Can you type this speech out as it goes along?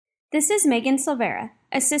This is Megan Silvera,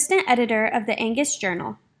 Assistant Editor of the Angus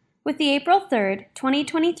Journal, with the April 3,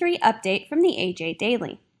 2023 update from the AJ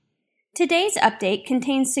Daily. Today's update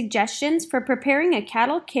contains suggestions for preparing a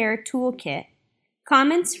cattle care toolkit,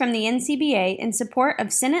 comments from the NCBA in support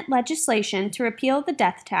of Senate legislation to repeal the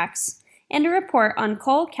death tax, and a report on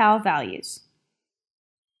cull-cow values.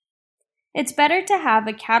 It's better to have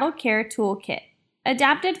a cattle care toolkit,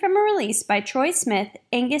 adapted from a release by Troy Smith,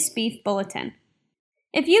 Angus Beef Bulletin.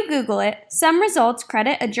 If you Google it, some results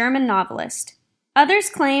credit a German novelist. Others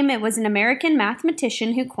claim it was an American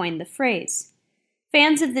mathematician who coined the phrase.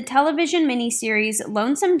 Fans of the television miniseries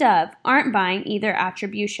Lonesome Dove aren't buying either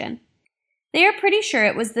attribution. They are pretty sure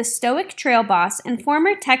it was the stoic trail boss and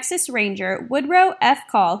former Texas Ranger Woodrow F.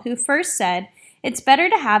 Cull who first said, "It's better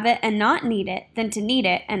to have it and not need it than to need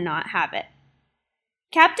it and not have it."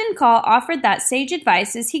 Captain Cull offered that sage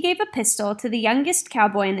advice as he gave a pistol to the youngest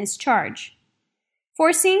cowboy in his charge.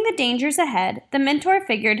 Foreseeing the dangers ahead, the mentor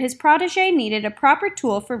figured his protege needed a proper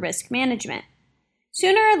tool for risk management.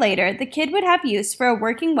 Sooner or later, the kid would have use for a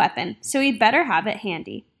working weapon, so he'd better have it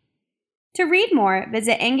handy. To read more,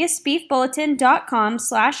 visit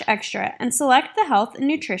angusbeefbulletin.com/extra and select the Health and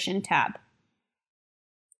Nutrition tab.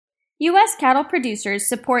 U.S. cattle producers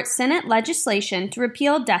support Senate legislation to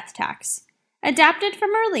repeal death tax, adapted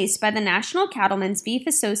from a release by the National Cattlemen's Beef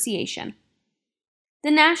Association. The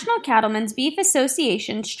National Cattlemen's Beef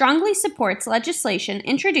Association strongly supports legislation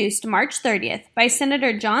introduced March 30th by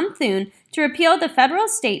Senator John Thune to repeal the federal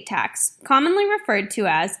state tax, commonly referred to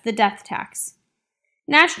as the death tax.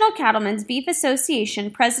 National Cattlemen's Beef Association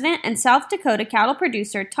President and South Dakota cattle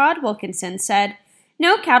producer Todd Wilkinson said,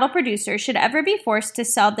 "No cattle producer should ever be forced to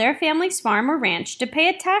sell their family's farm or ranch to pay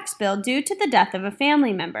a tax bill due to the death of a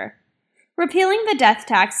family member. Repealing the death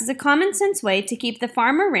tax is a common-sense way to keep the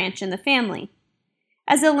farm or ranch in the family.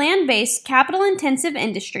 As a land-based, capital-intensive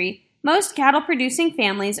industry, most cattle-producing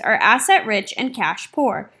families are asset-rich and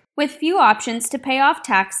cash-poor, with few options to pay off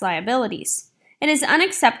tax liabilities. It is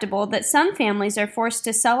unacceptable that some families are forced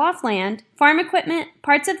to sell off land, farm equipment,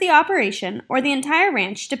 parts of the operation, or the entire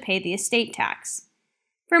ranch to pay the estate tax."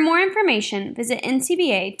 For more information, visit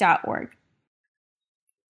ncba.org.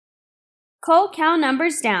 Cull cow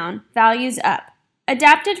numbers down, values up.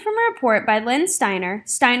 Adapted from a report by Lynn Steiner,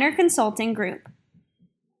 Steiner Consulting Group.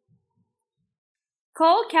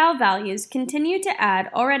 Cull cow values continue to add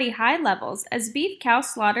already high levels as beef cow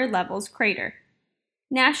slaughter levels crater.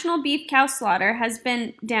 National beef cow slaughter has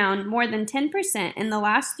been down more than 10% in the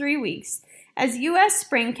last 3 weeks as U.S.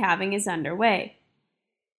 spring calving is underway.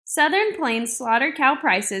 Southern Plains slaughter cow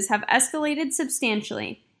prices have escalated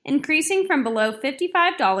substantially, increasing from below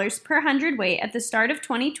 $55 per hundredweight at the start of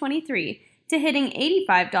 2023 to hitting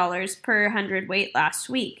 $85 per hundredweight last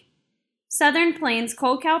week. Southern Plains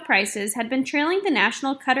cull cow prices had been trailing the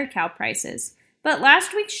national cutter cow prices, but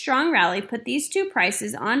last week's strong rally put these two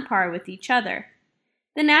prices on par with each other.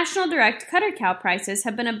 The national direct cutter cow prices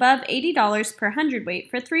have been above $80 per hundredweight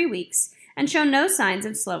for 3 weeks and show no signs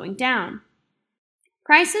of slowing down.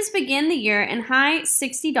 Prices began the year in high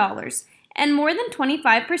 $60 and more than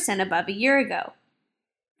 25% above a year ago.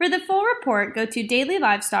 For the full report, go to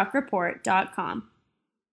dailylivestock.report.com.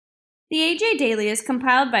 The AJ Daily is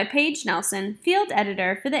compiled by Paige Nelson, field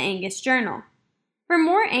editor for the Angus Journal. For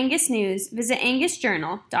more Angus news, visit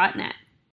angusjournal.net.